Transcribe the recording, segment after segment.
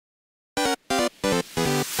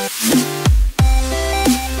Hey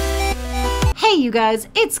you guys,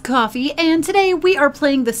 it's Coffee, and today we are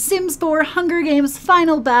playing The Sims 4 Hunger Games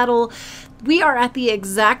Final Battle. We are at the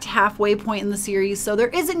exact halfway point in the series, so there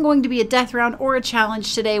isn't going to be a death round or a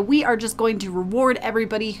challenge today. We are just going to reward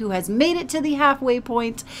everybody who has made it to the halfway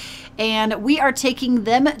point, and we are taking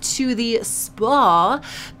them to the spa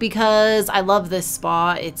because I love this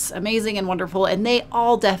spa. It's amazing and wonderful, and they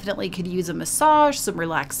all definitely could use a massage, some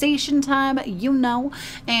relaxation time, you know,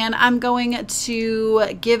 and I'm going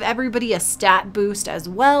to give everybody a stat boost as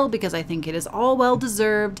well because I think it is all well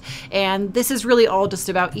deserved, and this is really all just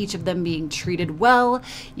about each of them being treated well.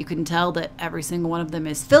 You can tell that every single one of them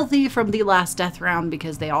is filthy from the last death round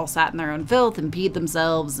because they all sat in their own filth and peed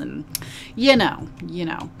themselves, and you know.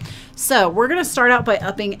 So we're going to start out by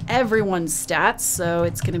upping everyone's stats. So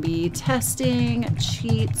it's going to be testing,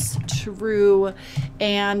 cheats, true,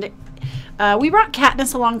 and we brought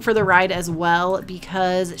Katniss along for the ride as well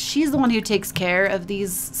because she's the one who takes care of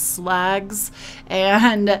these slags,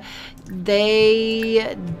 and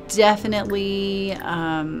they definitely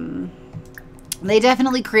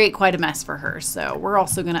create quite a mess for her. So we're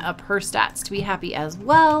also going to up her stats to be happy as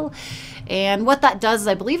well. And what that does is,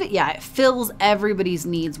 I believe it fills everybody's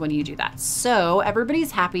needs when you do that. So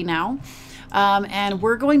everybody's happy now. And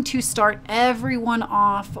we're going to start everyone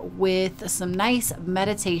off with some nice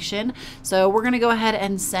meditation. So we're going to go ahead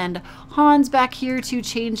and send Hans back here to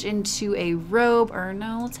change into a robe. Or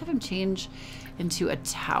no, let's have him change into a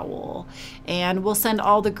towel, and we'll send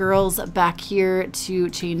all the girls back here to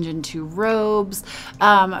change into robes.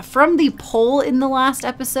 From the poll in the last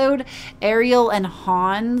episode, Ariel and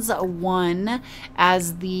Hans won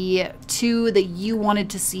as the two that you wanted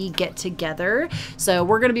to see get together. So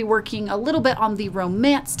we're going to be working a little bit on the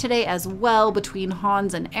romance today as well between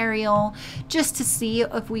Hans and Ariel, just to see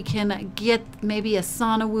if we can get maybe a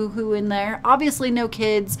sauna woohoo in there. Obviously no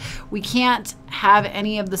kids. We can't have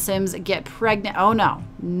any of the Sims get pregnant. Oh no,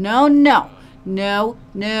 no.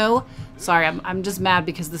 Sorry, I'm just mad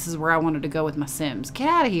because this is where I wanted to go with my Sims. Get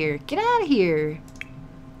out of here. Get out of here.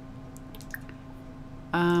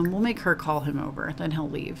 We'll make her call him over, then he'll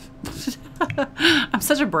leave. I'm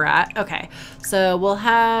such a brat. Okay, so we'll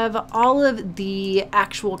have all of the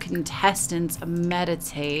actual contestants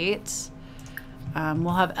meditate.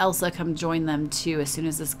 We'll have Elsa come join them too as soon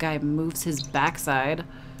as this guy moves his backside.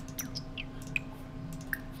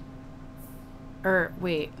 Or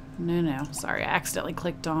wait, no, sorry, I accidentally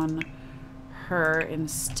clicked on her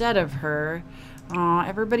instead of her. Aw,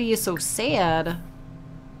 everybody is so sad.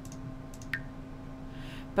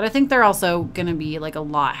 But I think they're also gonna be like a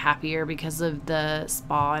lot happier because of the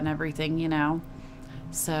spa and everything, you know.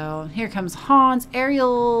 So here comes Hans.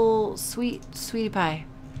 Ariel, sweetie pie.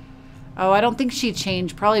 Oh, I don't think she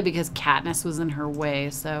changed, probably because Katniss was in her way.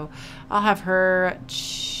 So I'll have her.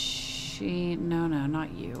 No,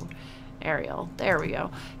 not you. Ariel, there we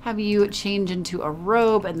go. Have you change into a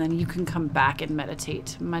robe, and then you can come back and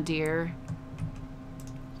meditate, my dear.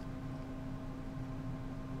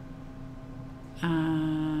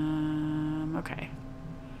 Okay.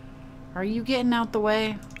 Are you getting out the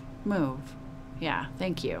way? Move. Yeah,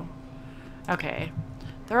 thank you. Okay.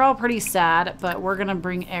 They're all pretty sad, but we're gonna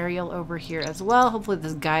bring Ariel over here as well. Hopefully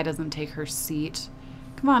this guy doesn't take her seat.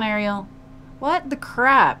 Come on, Ariel. What the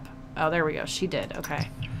crap? Oh, there we go. She did. Okay.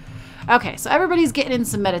 Okay, so everybody's getting in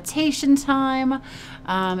some meditation time.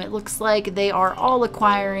 It looks like they are all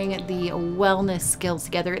acquiring the wellness skills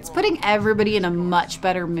together. It's putting everybody in a much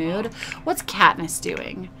better mood. What's Katniss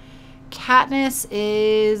doing? Katniss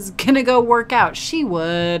is gonna go work out. She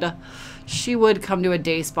would come to a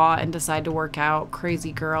day spa and decide to work out.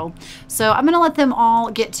 Crazy girl. So I'm gonna let them all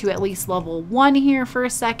get to at least level 1 here for a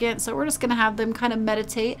second. So we're just gonna have them kind of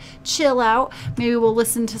meditate, chill out. Maybe we'll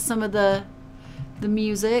listen to some of the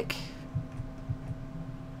music.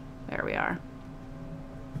 There we are.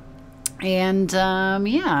 And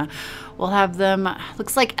yeah, we'll have them.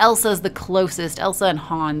 Looks like Elsa's the closest. Elsa and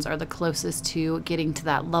Hans are the closest to getting to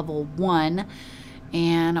that level 1.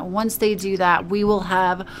 And once they do that, we will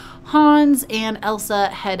have Hans and Elsa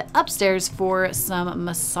head upstairs for some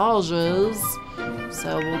massages.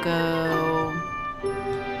 So we'll go.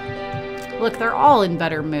 Look, they're all in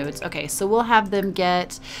better moods. Okay, so we'll have them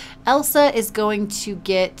get... Elsa is going to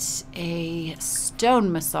get a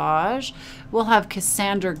stone massage. We'll have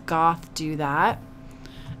Cassandra Goth do that.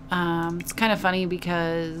 It's kind of funny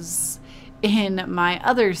because in my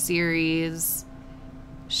other series,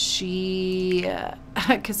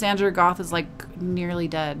 Cassandra Goth is like nearly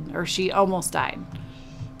dead, or she almost died.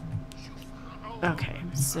 Okay,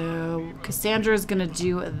 so Cassandra is going to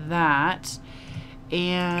do that.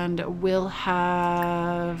 And we'll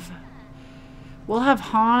have We'll have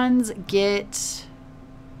Hans get...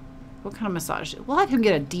 What kind of massage? We'll have him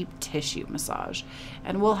get a deep tissue massage.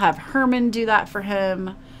 And we'll have Herman do that for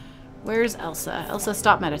him. Where's Elsa? Elsa,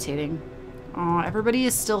 stop meditating. Oh, everybody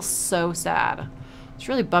is still so sad. This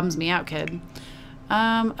really bums me out, kid.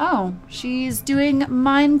 Oh, she's doing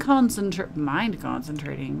mind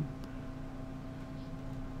concentrating.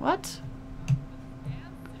 What?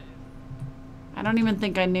 I don't even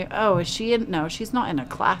think I knew. Oh, is she in? No, she's not in a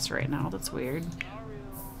class right now. That's weird.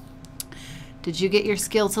 Did you get your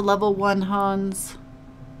skill to level 1, Hans?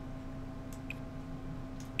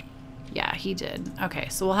 Yeah, he did. Okay,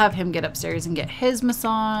 so we'll have him get upstairs and get his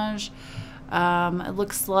massage. It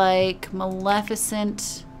looks like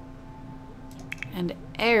Maleficent and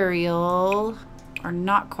Ariel are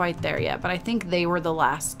not quite there yet, but I think they were the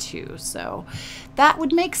last two, so that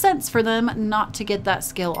would make sense for them not to get that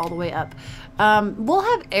skill all the way up. We'll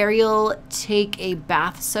have Ariel take a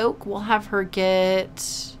bath soak. We'll have her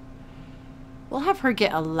get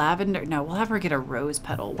a lavender, no, we'll have her get a rose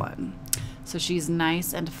petal one. So she's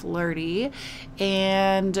nice and flirty.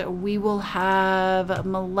 And we will have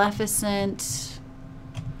Maleficent,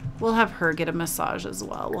 we'll have her get a massage as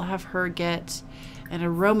well. We'll have her get an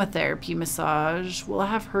aromatherapy massage. We'll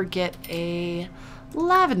have her get a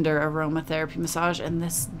lavender aromatherapy massage, and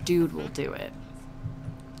this dude will do it.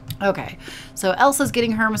 Okay, so Elsa's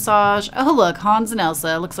getting her massage. Oh, look, Hans and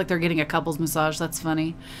Elsa. Looks like they're getting a couple's massage. That's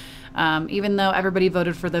funny. Even though everybody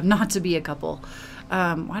voted for them not to be a couple.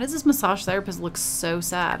 Why does this massage therapist look so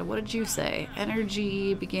sad? What did you say?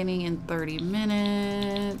 Energy beginning in 30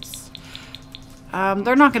 minutes.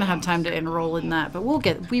 They're not going to have time to enroll in that, but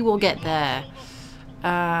we will get there.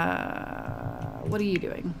 What are you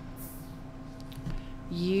doing?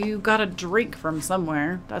 You got a drink from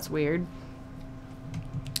somewhere. That's weird.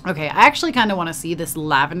 Okay, I actually kind of want to see this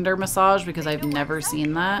lavender massage because I've never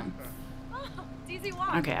seen that.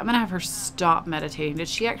 Okay, I'm going to have her stop meditating. Did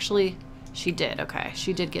she actually... She did. Okay,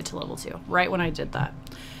 she did get to level 2 right when I did that.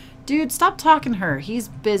 Dude, stop talking to her. He's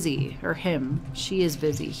busy. Or him. She is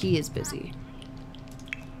busy. He is busy.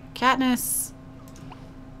 Katniss.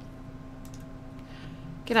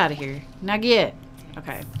 Get out of here. Now get.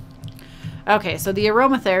 Okay. Okay, so the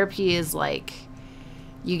aromatherapy is like...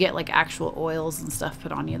 You get like actual oils and stuff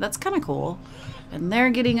put on you. That's kind of cool. And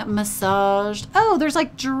they're getting massaged. Oh, there's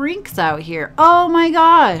like drinks out here. Oh my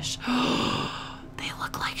gosh. They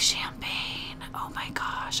look like champagne. Oh my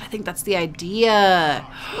gosh. I think that's the idea.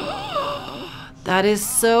 That is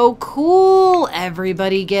so cool.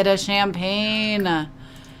 Everybody get a champagne.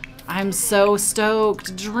 I'm so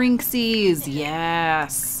stoked. Drinksies.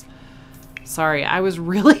 Yes. Sorry, I was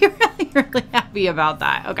really happy about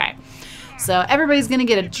that. Okay. So everybody's going to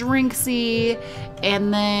get a drinksy,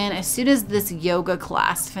 and then as soon as this yoga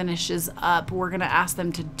class finishes up, we're going to ask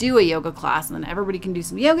them to do a yoga class, and then everybody can do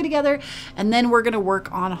some yoga together, and then we're going to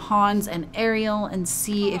work on Hans and Ariel and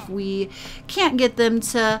see if we can't get them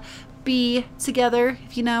to be together,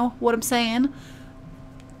 if you know what I'm saying.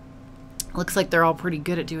 Looks like they're all pretty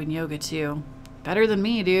good at doing yoga too. Better than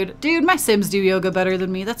me, dude. Dude, my Sims do yoga better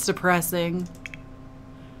than me. That's depressing.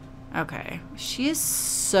 Okay, she is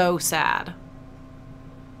so sad.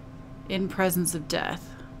 In presence of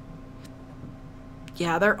death.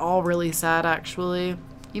 Yeah, they're all really sad, actually.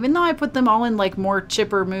 Even though I put them all in, like, more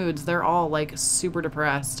chipper moods, they're all, like, super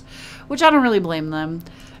depressed. Which I don't really blame them.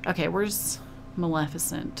 Okay, where's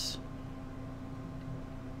Maleficent?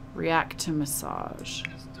 React to massage.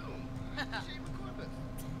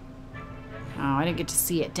 Oh, I didn't get to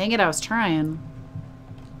see it. Dang it, I was trying.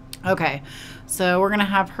 Okay, so we're going to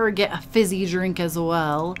have her get a fizzy drink as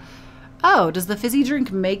well. Oh, does the fizzy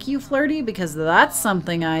drink make you flirty? Because that's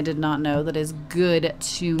something I did not know that is good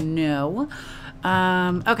to know.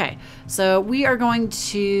 Okay, so we are going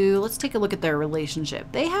to, let's take a look at their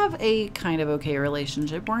relationship. They have a kind of okay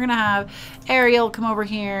relationship. We're going to have Ariel come over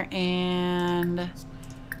here and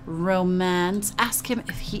romance. Ask him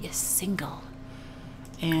if he is single.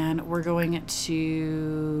 And we're going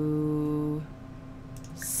to...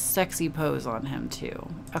 sexy pose on him too.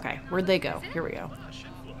 Okay, where'd they go? Here we go.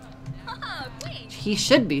 He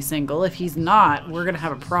should be single. If he's not, we're gonna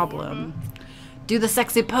have a problem. Do the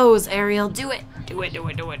sexy pose, Ariel. Do it. Do it, do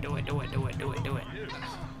it, do it, do it, do it, do it, do it, do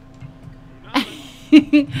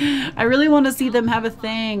it. I really want to see them have a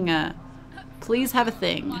thing. Please have a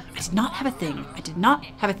thing. I did not have a thing. I did not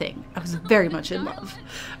have a thing. I was very much in love.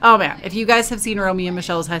 Oh man, if you guys have seen Romeo and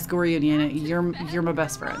Michelle's high school reunion, you're my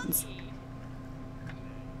best friends.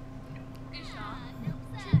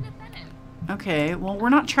 Okay, well, we're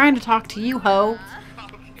not trying to talk to you, ho.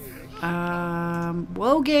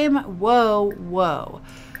 Whoa, game. Whoa, whoa.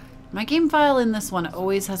 My game file in this one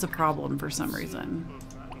always has a problem for some reason.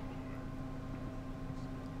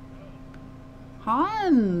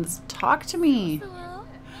 Hans, talk to me.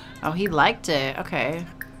 Oh, he liked it. Okay.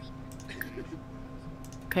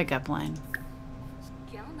 Pickup line.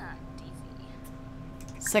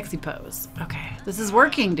 Sexy pose. Okay. This is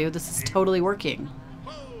working, dude. This is totally working.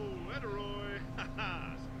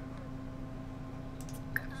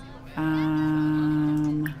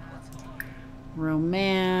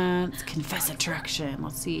 Romance. Confess attraction.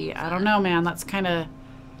 Let's see. I don't know, man. That's kind of...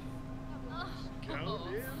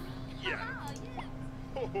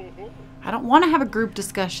 I don't want to have a group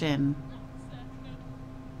discussion.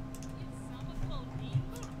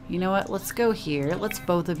 You know what? Let's go here. Let's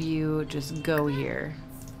both of you just go here.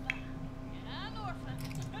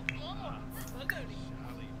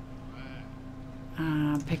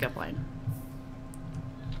 Pickup line.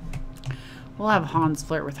 We'll have Hans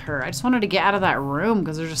flirt with her. I just wanted to get out of that room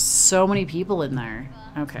because there's just so many people in there.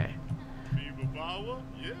 Okay.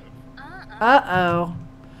 Uh-oh.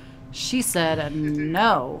 She said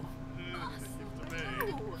no.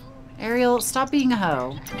 Ariel, stop being a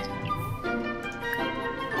hoe.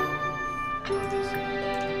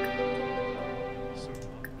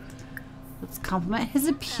 Let's compliment his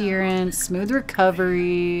appearance. Smooth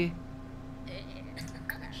recovery.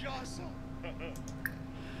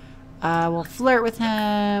 We'll flirt with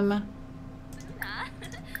him.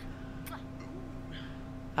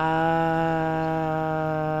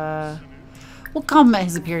 We'll compliment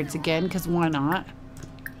his appearance again, because why not?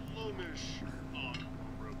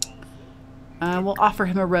 We'll offer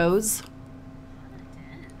him a rose.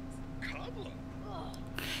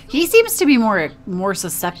 He seems to be more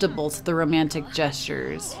susceptible to the romantic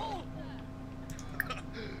gestures.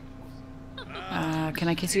 Can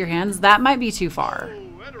I kiss your hands? That might be too far.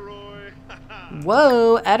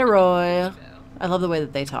 Whoa, Eteroy. I love the way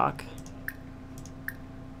that they talk.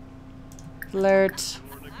 Flirt.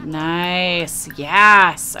 Nice.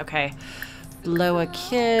 Yes. Okay. Blow a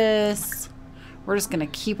kiss. We're just gonna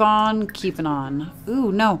keep on keeping on.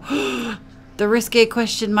 Ooh, no. The risque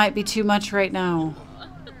question might be too much right now.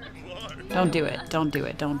 Don't do it. Don't do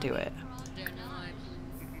it. Don't do it.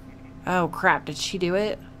 Oh, crap. Did she do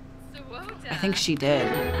it? I think she did.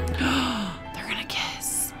 They're gonna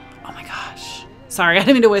kiss. Oh my gosh. Sorry, I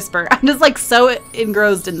didn't mean to whisper. I'm just like so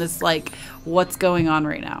engrossed in this, like, what's going on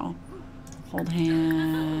right now. Hold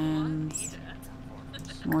hands.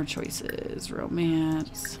 More choices.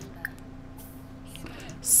 Romance.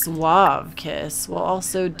 Suave kiss. We'll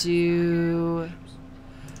also do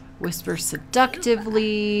whisper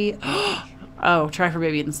seductively. Oh, try for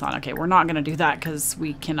baby in the sauna. Okay, we're not gonna do that because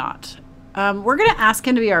we cannot. We're gonna ask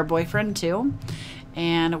him to be our boyfriend too,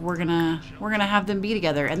 and we're gonna have them be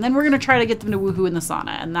together, and then we're gonna try to get them to woohoo in the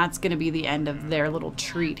sauna, and that's gonna be the end of their little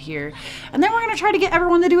treat here. And then we're gonna try to get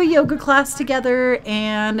everyone to do a yoga class together,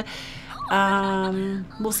 and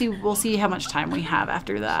we'll see how much time we have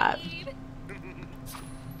after that.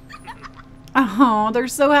 Oh, they're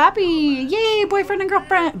so happy! Yay, boyfriend and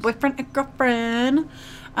girlfriend! Boyfriend and girlfriend!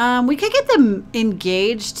 We could get them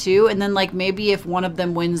engaged too, and then like maybe if one of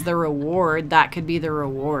them wins the reward, that could be the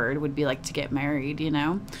reward, would be like to get married, you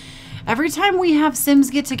know? Every time we have Sims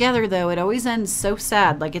get together though, it always ends so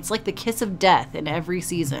sad. Like it's like the kiss of death in every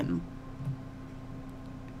season.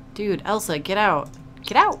 Dude, Elsa, get out.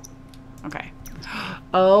 Get out! Okay.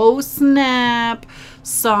 Oh snap!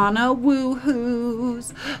 Sauna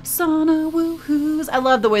woohoos! Sauna woohoos! I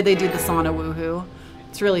love the way they do the sauna woohoo.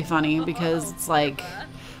 It's really funny because it's like,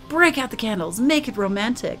 break out the candles, make it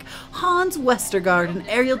romantic. Hans Westergaard and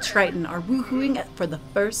Ariel Triton are woohooing for the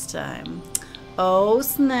first time. Oh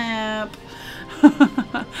snap!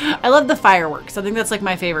 I love the fireworks. I think that's like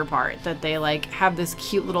my favorite part, that they like have this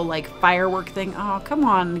cute little like firework thing. Oh, come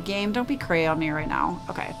on, game, don't be cray on me right now.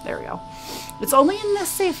 Okay, there we go. It's only in this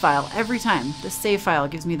save file every time. This save file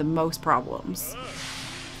gives me the most problems.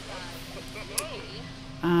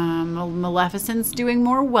 Maleficent's doing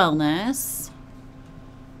more wellness.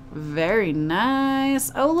 Very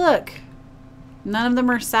nice. Oh, look. None of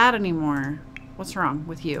them are sad anymore. What's wrong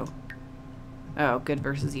with you? Oh, good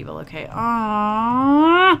versus evil. Okay.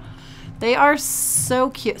 Aww. They are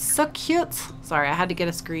so cute. So cute. Sorry, I had to get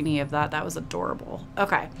a screenie of that. That was adorable.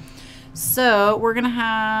 Okay. So, we're going to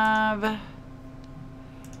have...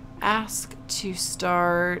 ask to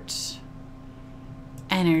start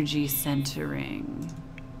energy centering.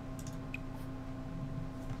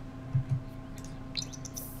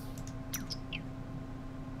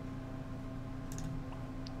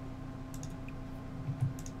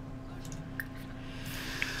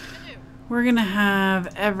 We're gonna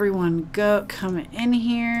have everyone come in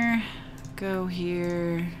here, go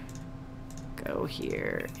here, Go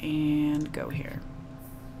here and go here.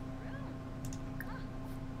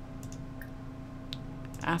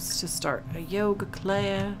 Asked to start a yoga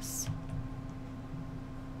class.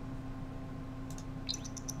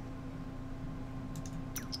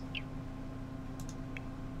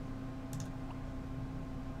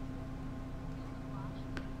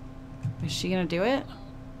 Is she gonna do it?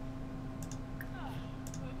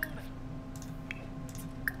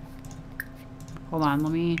 Hold on,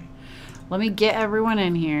 let me get everyone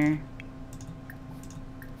in here.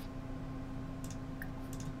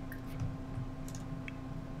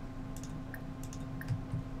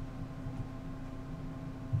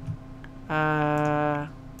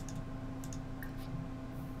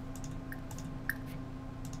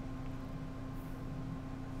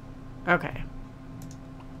 Okay.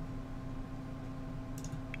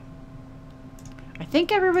 I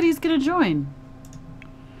think everybody's gonna join.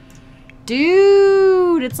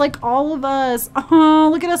 Dude, it's like all of us. Oh,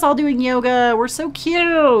 look at us all doing yoga. We're so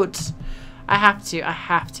cute. I have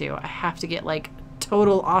to get like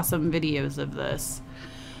total awesome videos of this.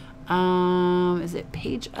 Is it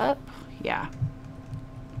page up? Yeah.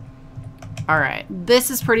 All right.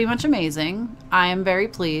 This is pretty much amazing. I am very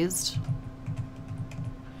pleased.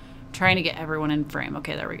 Trying to get everyone in frame.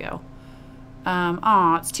 Okay, there we go.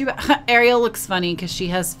 Aw, it's too bad. Ariel looks funny because she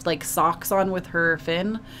has like socks on with her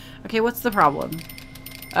fin. Okay, what's the problem?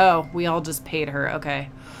 Oh, we all just paid her. Okay.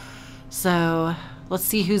 So, let's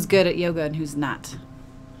see who's good at yoga and who's not.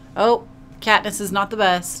 Oh, Katniss is not the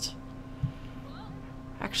best.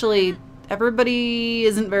 Actually, everybody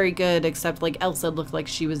isn't very good except like Elsa looked like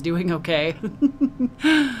she was doing okay.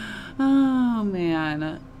 Oh,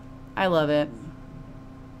 man. I love it.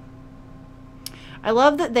 I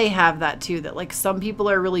love that they have that too, that like some people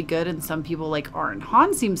are really good and some people like aren't.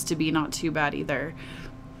 Han seems to be not too bad either.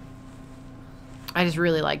 I just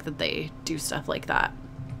really like that they do stuff like that.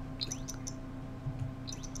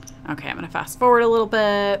 Okay, I'm gonna fast forward a little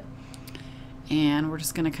bit and we're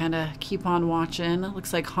just gonna kind of keep on watching. It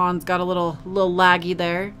looks like Han's got a little laggy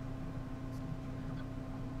there.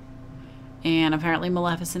 And apparently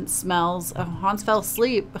Maleficent smells. Oh, Hans fell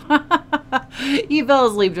asleep. He fell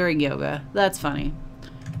asleep during yoga. That's funny.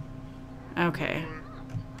 Okay.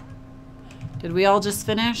 Did we all just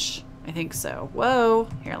finish? I think so. Whoa.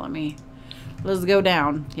 Here, let's go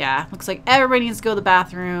down. Yeah, looks like everybody needs to go to the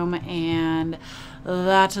bathroom, and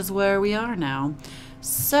that is where we are now.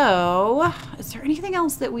 So, is there anything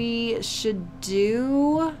else that we should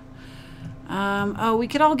do? Oh, we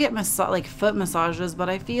could all get like foot massages, but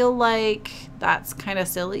I feel like that's kind of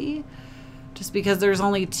silly just because there's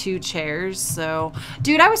only 2 chairs. So,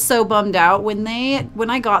 dude, I was so bummed out when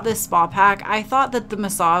I got this spa pack. I thought that the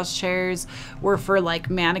massage chairs were for like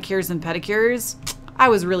manicures and pedicures. I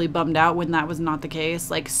was really bummed out when that was not the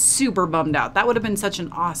case. Like super bummed out. That would have been such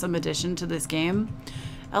an awesome addition to this game.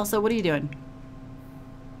 Elsa, what are you doing?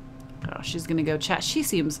 Oh, she's gonna go chat. She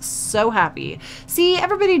seems so happy. See,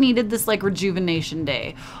 everybody needed this like rejuvenation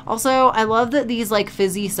day. Also, I love that these like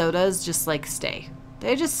fizzy sodas just like stay.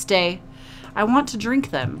 They just stay. I want to drink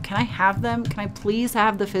them. Can I have them? Can I please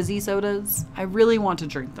have the fizzy sodas? I really want to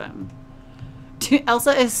drink them.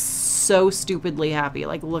 Elsa is so stupidly happy.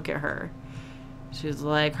 Like, look at her. She's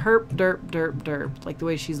like herp, derp, derp, derp. Like the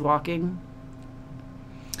way she's walking.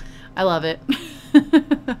 I love it.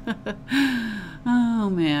 Oh,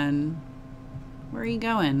 man. Where are you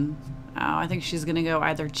going? Oh, I think she's going to go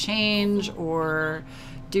either change or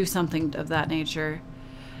do something of that nature.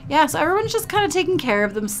 Yeah, so everyone's just kind of taking care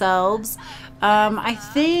of themselves. I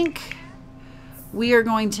think we are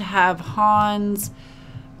going to have Hans.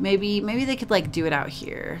 Maybe they could, like, do it out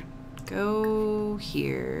here. Go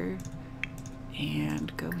here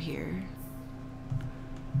and go here.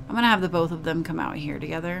 I'm going to have the both of them come out here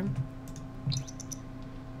together.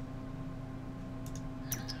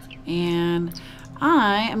 And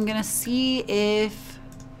I am going to see if,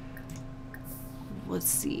 let's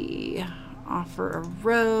see, offer a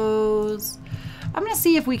rose. I'm going to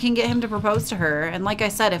see if we can get him to propose to her. And like I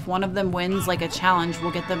said, if one of them wins like a challenge,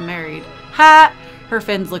 we'll get them married. Ha! Her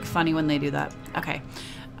fins look funny when they do that. Okay.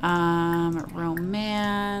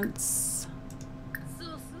 Romance.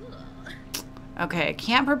 Okay,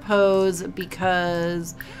 can't propose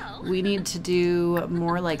because we need to do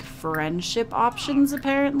more like friendship options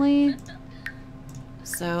apparently.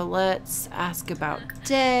 So let's ask about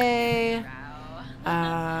day.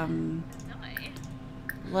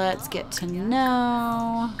 Let's get to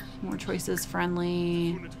know. More choices,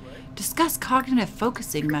 friendly. Discuss cognitive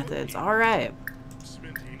focusing methods. All right.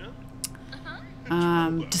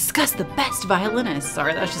 Discuss the best violinist.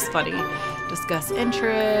 Sorry, that was just funny. Discuss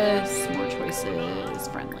interests. More choices,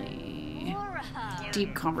 friendly.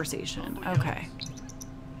 Deep conversation. Okay.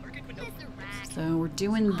 So we're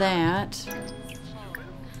doing that.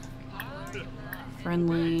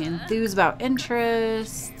 Friendly. Enthuse about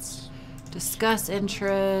interests. Discuss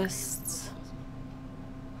interests.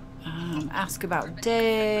 Ask about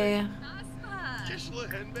day.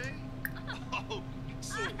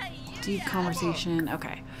 Deep conversation.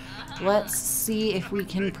 Okay. Let's see if we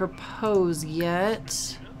can propose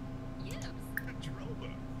yet.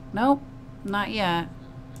 Nope. Not yet.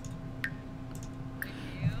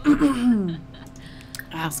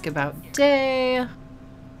 Ask about day.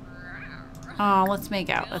 Oh, let's make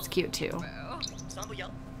out. That's cute too.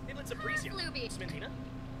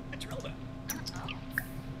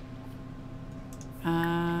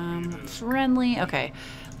 Friendly. Okay.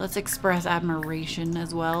 Let's express admiration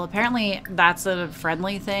as well. Apparently that's a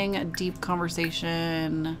friendly thing. A deep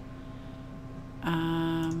conversation.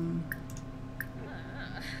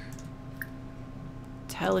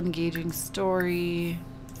 Tell engaging story.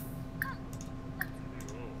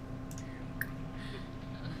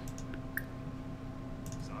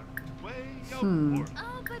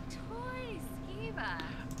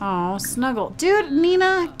 Oh, snuggle. Dude,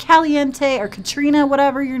 Nina, Caliente, or Katrina,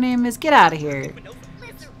 whatever your name is, get out of here.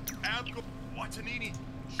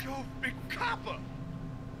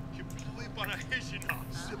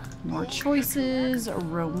 More choices,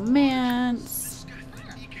 romance.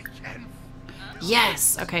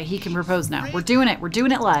 Yes! Okay, he can propose now. We're doing it. We're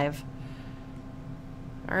doing it live.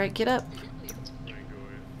 Alright, get up.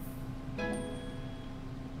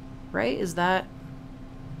 Right? Is that...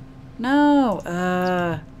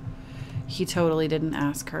 No! He totally didn't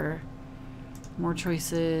ask her. More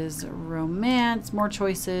choices, romance, more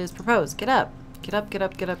choices, propose. Get up. Get up, get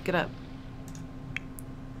up, get up, get up.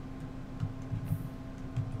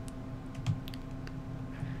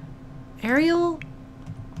 Ariel,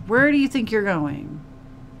 where do you think you're going?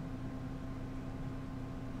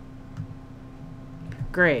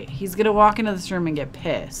 Great. He's gonna walk into this room and get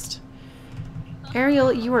pissed.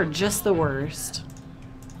 Ariel, you are just the worst.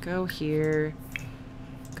 Go here.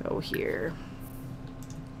 Go here.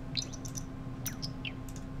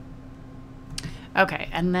 Okay,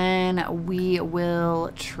 and then we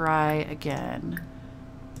will try again.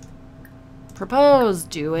 Propose.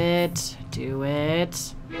 Do it. Do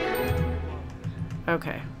it.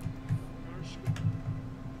 Okay.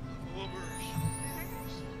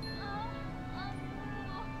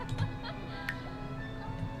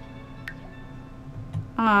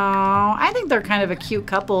 Oh, I think they're kind of a cute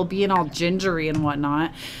couple, being all gingery and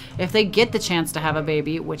whatnot. If they get the chance to have a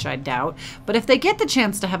baby, which I doubt, but if they get the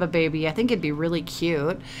chance to have a baby, I think it'd be really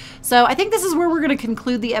cute. So I think this is where we're going to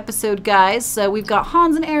conclude the episode, guys. So we've got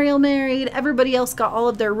Hans and Ariel married. Everybody else got all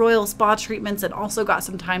of their royal spa treatments and also got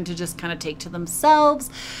some time to just kind of take to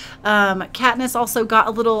themselves. Katniss also got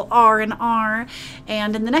a little R&R.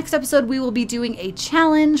 And in the next episode, we will be doing a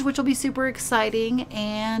challenge, which will be super exciting.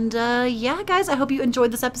 And yeah, guys, I hope you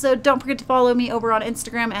enjoyed this episode. Don't forget to follow me over on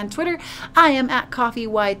Instagram and Twitter. I am at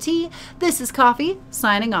CoffeeYT. This is Coffee,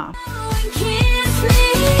 signing off.